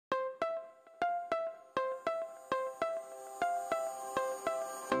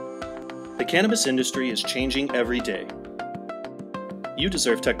The cannabis industry is changing every day. You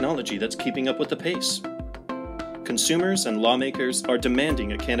deserve technology that's keeping up with the pace. Consumers and lawmakers are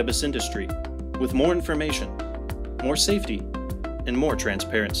demanding a cannabis industry with more information, more safety, and more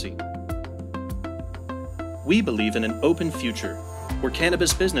transparency. We believe in an open future where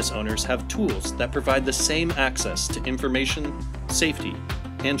cannabis business owners have tools that provide the same access to information, safety,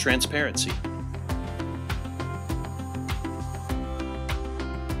 and transparency.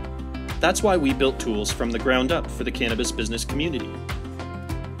 That's why we built tools from the ground up for the cannabis business community.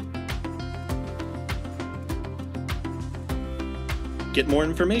 Get more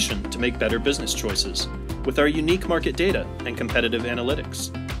information to make better business choices with our unique market data and competitive analytics.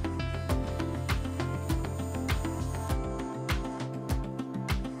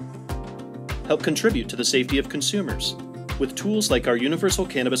 Help contribute to the safety of consumers with tools like our Universal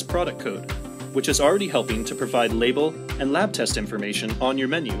Cannabis Product Code, which is already helping to provide label and lab test information on your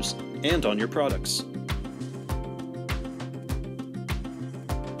menus and on your products.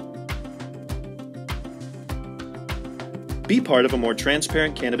 Be part of a more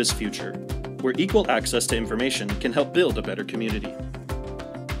transparent cannabis future, where equal access to information can help build a better community.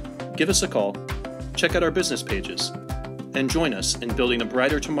 Give us a call, check out our business pages, and join us in building a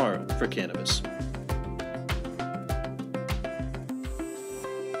brighter tomorrow for cannabis.